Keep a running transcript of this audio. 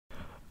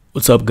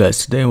What's up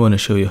guys, today I want to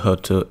show you how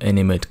to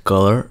animate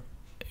color,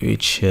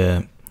 which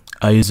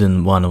I use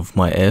in one of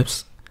my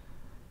apps.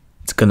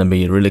 It's gonna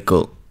be really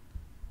cool.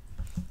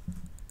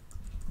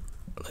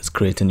 Let's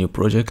create a new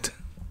project.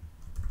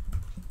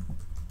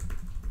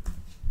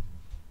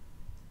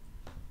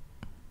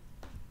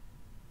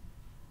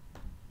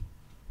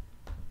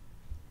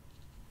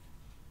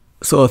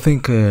 So I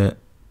think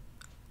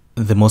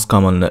the most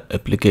common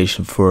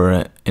application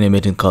for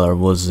animating color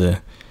was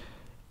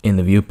in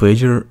the view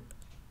pager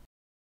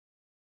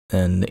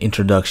and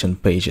introduction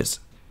pages,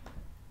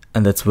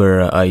 and that's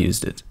where I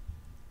used it.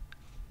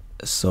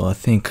 So I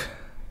think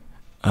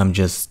I'm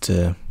just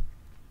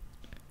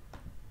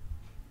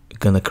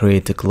gonna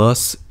create a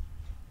class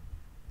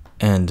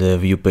and a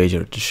view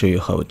pager to show you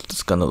how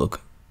it's gonna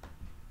look.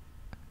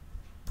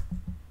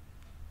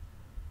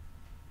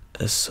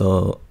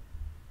 So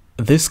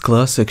this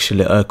class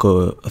actually I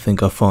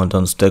think I found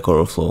on Stack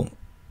Overflow.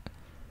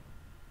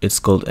 It's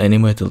called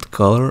Animated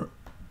Color,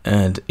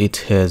 and it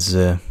has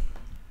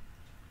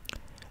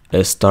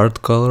a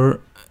start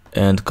color,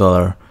 end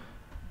color,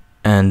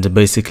 and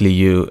basically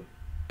you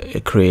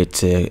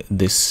create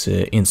this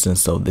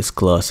instance of this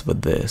class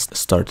with the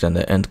start and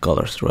the end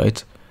colors,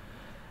 right?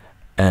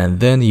 And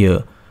then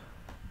you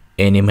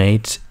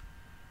animate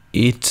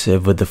it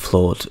with the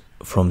float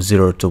from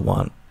 0 to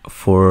 1.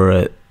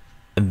 For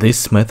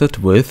this method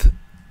with,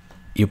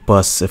 you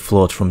pass a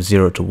float from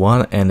 0 to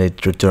 1 and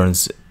it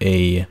returns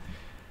a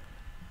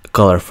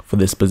color for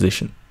this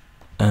position.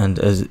 And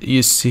as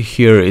you see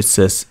here, it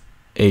says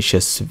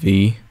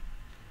HSV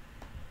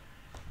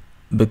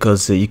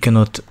because you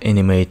cannot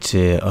animate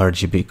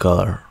RGB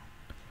color.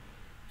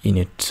 You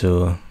need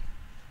to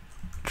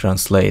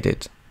translate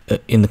it.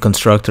 In the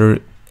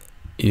constructor,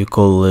 you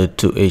call it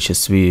to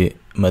HSV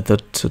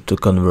method to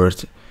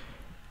convert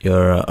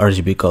your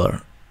RGB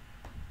color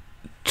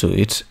to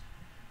it,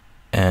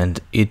 and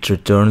it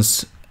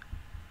returns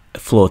a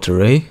float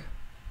array,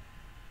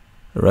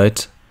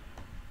 right,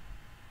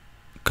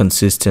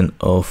 consisting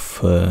of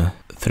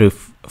 3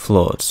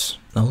 floats.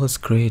 Now let's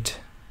create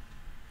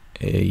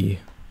a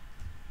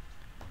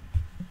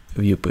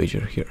view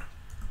pager here.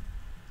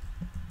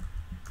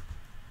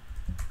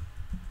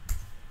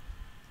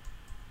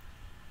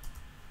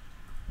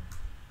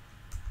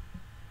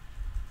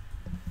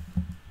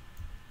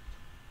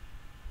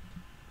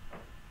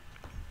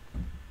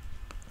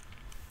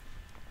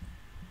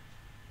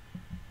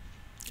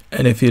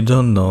 And if you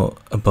don't know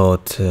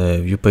about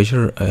view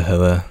pager, I have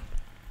a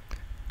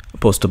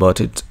post about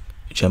it,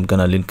 which I'm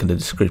gonna link in the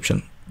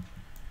description.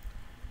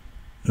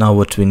 Now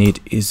what we need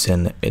is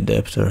an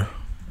adapter.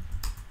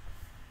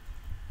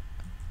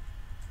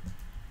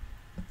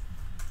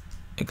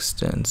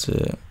 Extends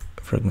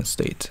fragment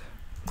state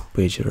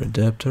pager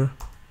adapter,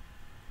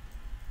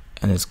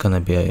 and it's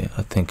gonna be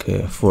I think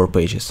 4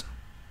 pages.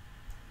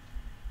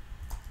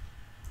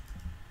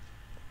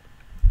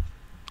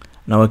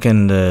 Now I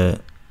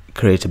can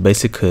create a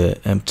basic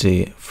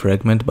empty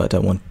fragment, but I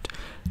want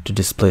to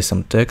display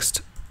some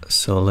text,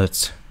 so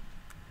let's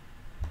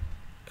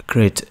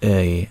create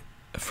a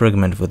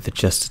fragment with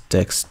just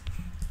text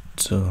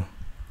to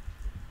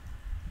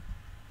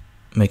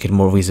make it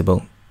more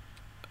visible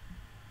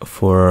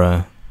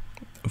for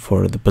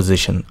the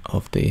position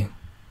of the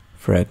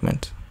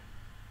fragment.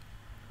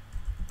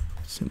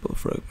 Simple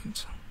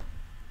fragment.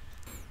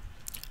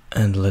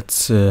 And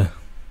let's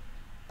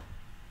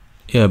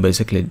yeah,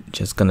 basically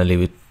just gonna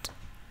leave it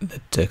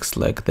the text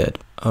like that.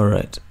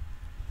 Alright,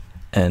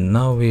 and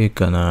now we're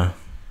gonna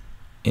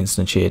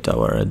instantiate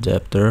our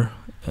adapter,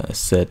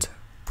 set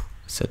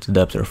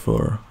adapter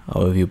for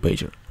our view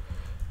pager.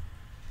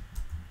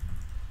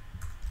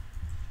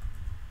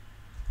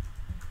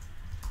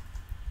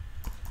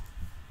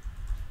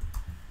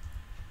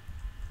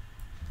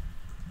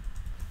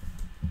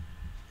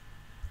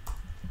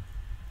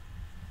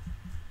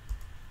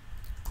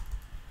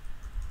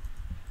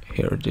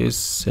 Here it is,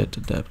 set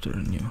adapter,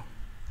 new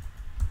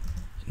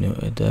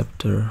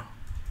adapter,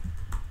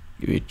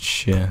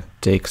 which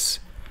takes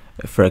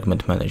a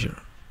fragment manager.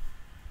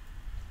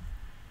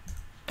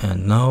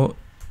 And now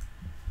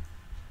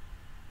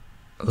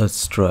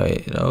let's try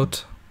it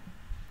out.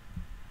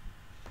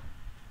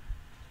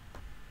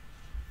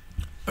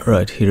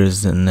 Alright, here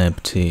is an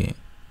empty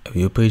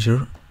view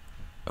pager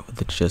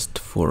with just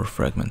 4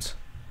 fragments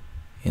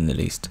in the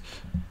list.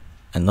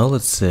 And now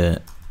let's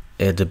add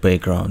a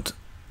background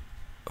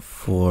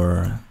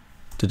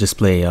to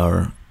display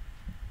our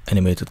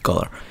animated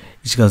color.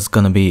 It's just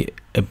gonna be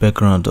a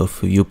background of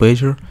view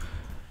pager,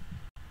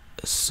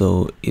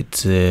 so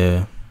it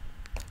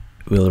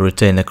will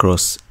retain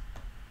across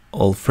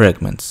all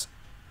fragments.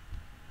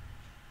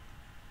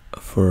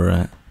 For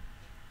a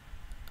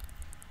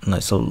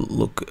nicer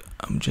look,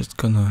 I'm just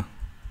gonna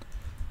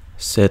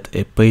set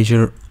a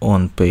pager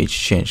on page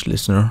change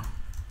listener.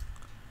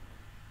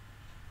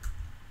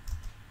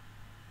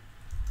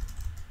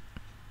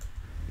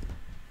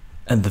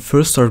 And the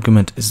first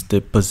argument is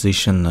the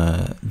position,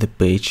 the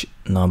page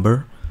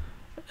number,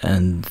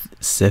 and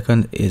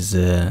second is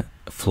a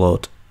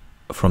float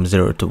from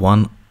 0 to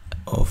 1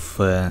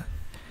 of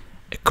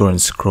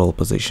current scroll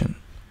position.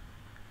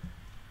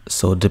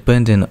 So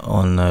depending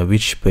on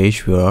which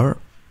page we are,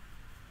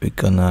 we're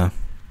gonna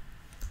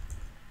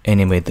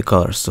animate the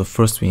colors. So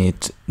first we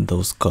need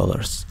those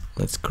colors.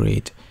 Let's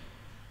create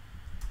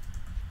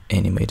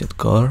animated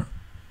color,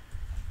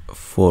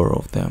 4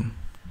 of them.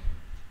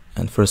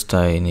 And first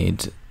I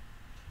need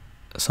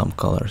some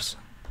colors,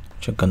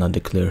 which I'm gonna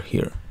declare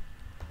here.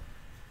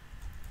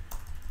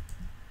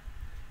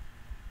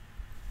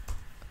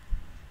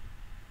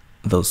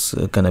 Those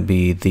are gonna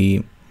be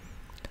the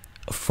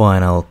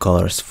final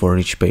colors for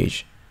each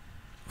page,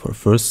 for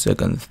first,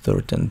 second,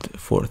 third, and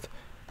fourth.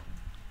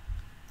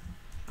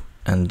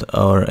 And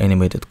our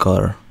animated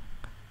color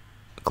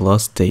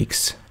class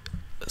takes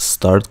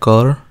start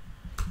color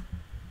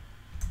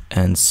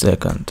and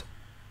second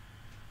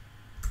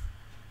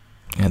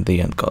and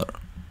the end color.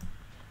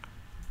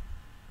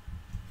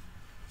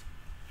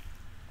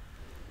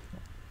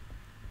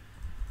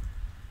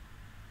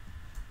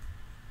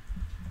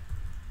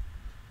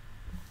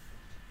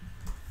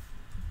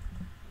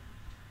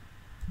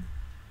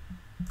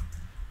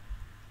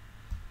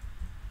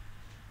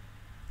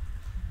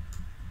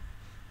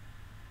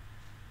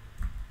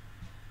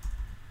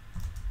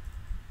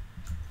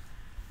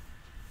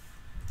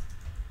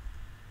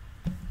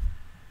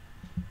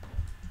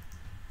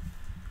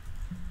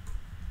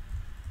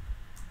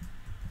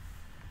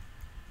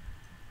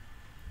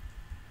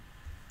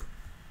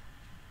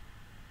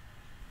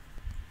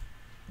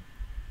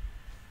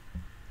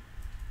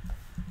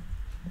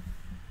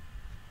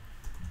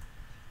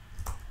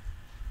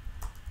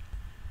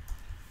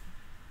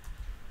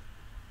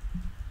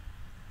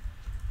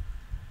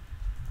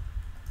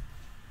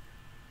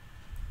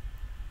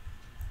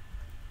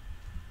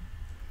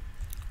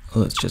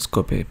 Let's just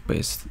copy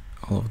paste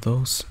all of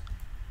those,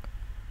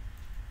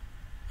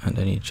 and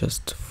I need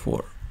just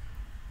 4,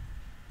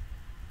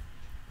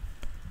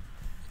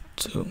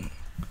 2,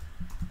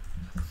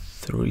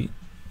 3.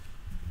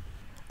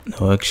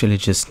 No, actually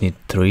just need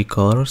 3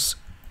 colors,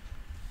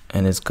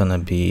 and it's gonna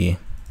be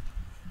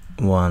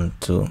 1,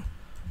 2,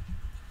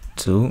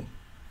 2,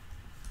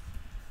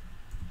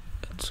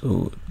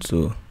 2,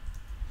 2,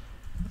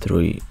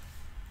 3,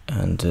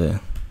 and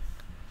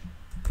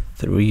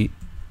 3,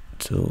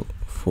 2,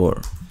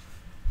 4.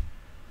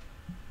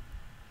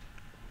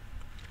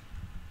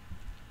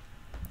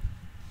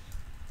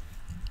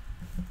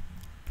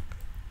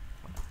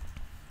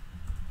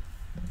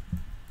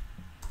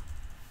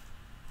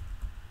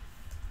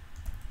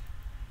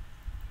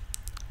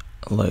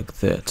 Like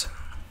that.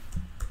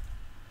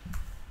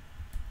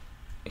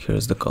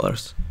 Here's the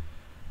colors.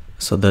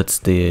 So that's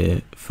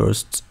the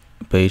first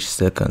page,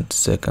 second,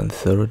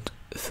 third,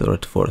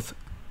 fourth.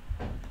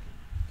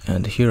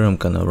 And here I'm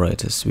gonna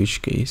write a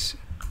switch case.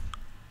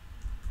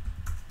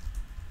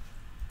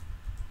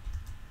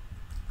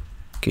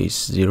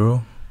 Case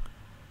 0.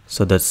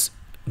 So that's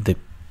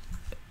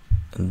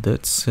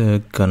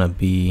gonna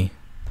be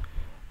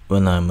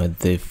when I'm at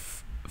the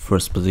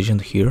first position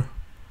here.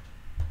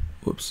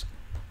 Whoops.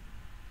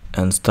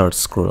 And start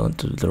scrolling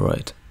to the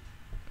right.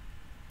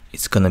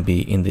 It's gonna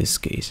be in this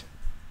case.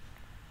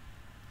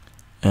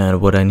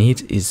 And what I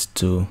need is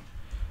to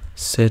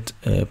set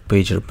a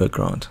pager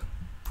background.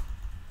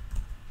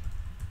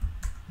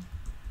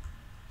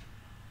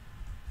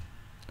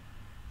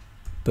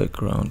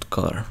 Background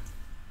color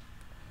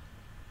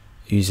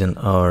using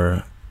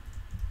our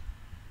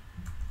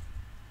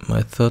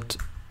method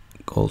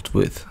called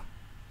width,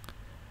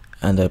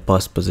 and I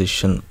pass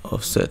position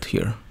offset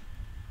here.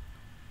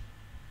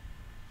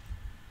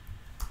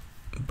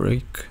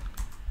 Break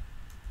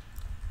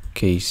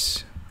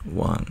case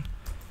 1,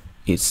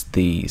 it's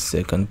the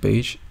second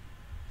page,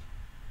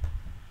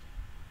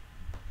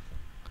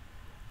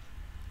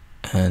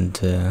 and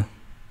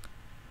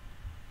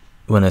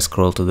when I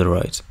scroll to the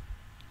right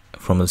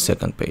from the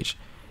second page,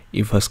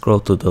 if I scroll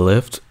to the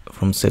left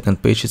from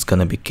second page, it's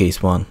gonna be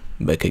case 1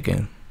 back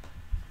again.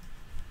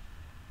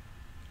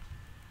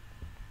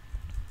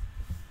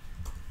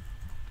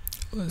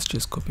 Let's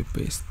just copy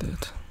paste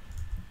that.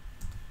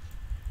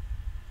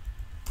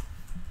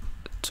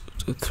 2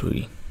 to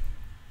 3.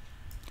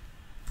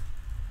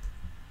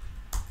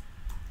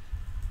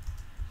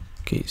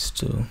 Case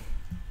 2.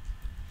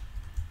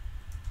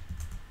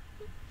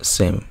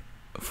 Same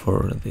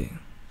for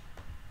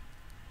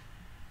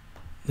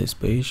this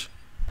page.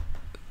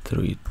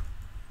 3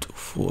 to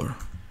 4.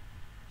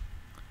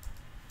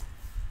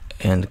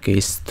 And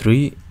case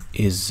 3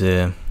 is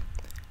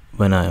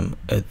when I'm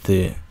at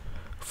the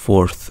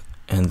fourth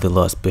and the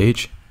last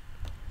page,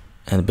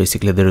 and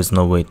basically there is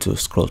no way to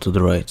scroll to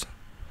the right,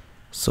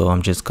 so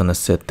I'm just gonna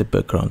set the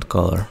background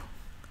color,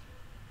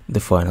 the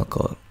final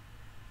color.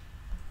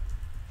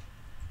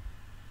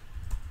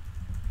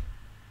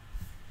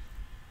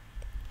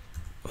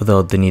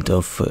 Without the need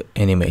of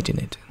animating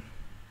it.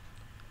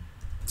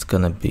 It's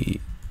gonna be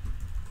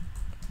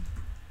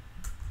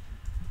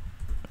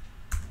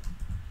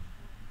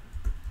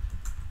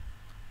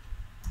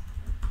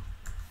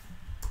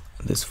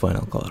this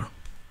final color.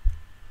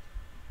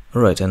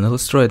 Alright, and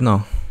let's try it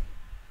now.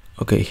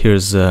 Okay,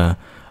 here's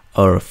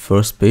our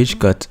first page,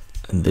 got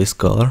this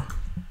color,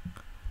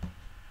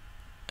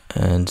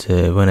 and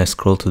when I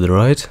scroll to the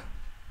right,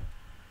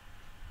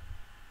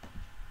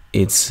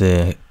 it's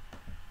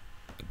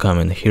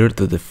coming here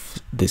to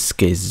this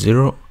case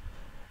 0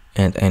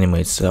 and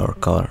animates our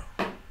color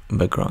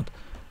background.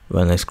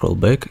 When I scroll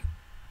back,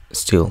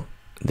 still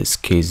this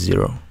case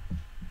 0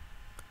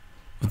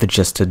 with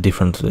just a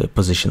different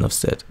position of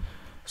set.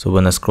 So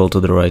when I scroll to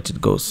the right,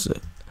 it goes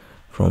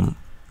from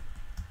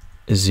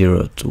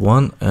 0 to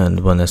 1,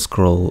 and when I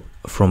scroll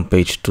from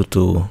page 2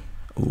 to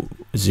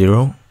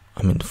 0,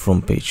 I mean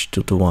from page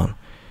 2 to 1,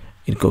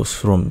 it goes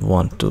from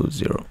 1 to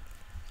 0,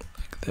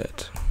 like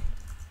that.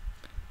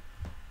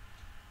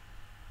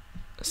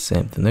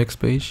 Same the next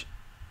page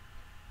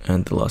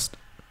and the last.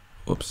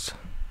 Whoops.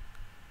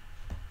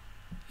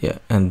 Yeah,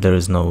 and there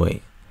is no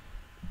way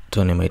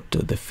to animate to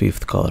the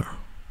 5th color,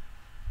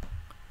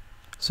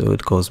 so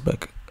it goes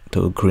back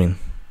to green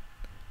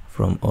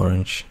from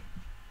orange.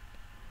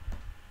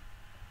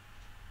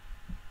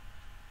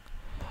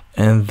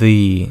 And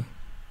the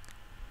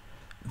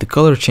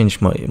color change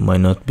might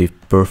not be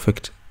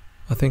perfect.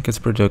 I think it's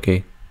pretty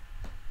okay,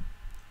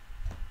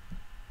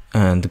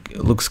 and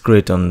it looks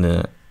great on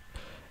the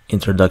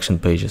introduction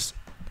pages.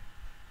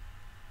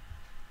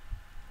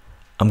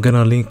 I'm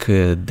gonna link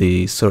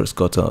the source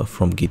code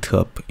from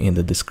GitHub in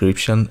the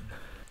description.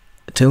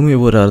 Tell me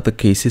what other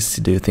cases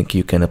do you think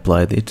you can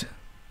apply it,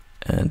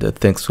 and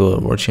thanks for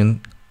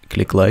watching.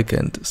 Click like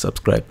and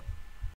subscribe.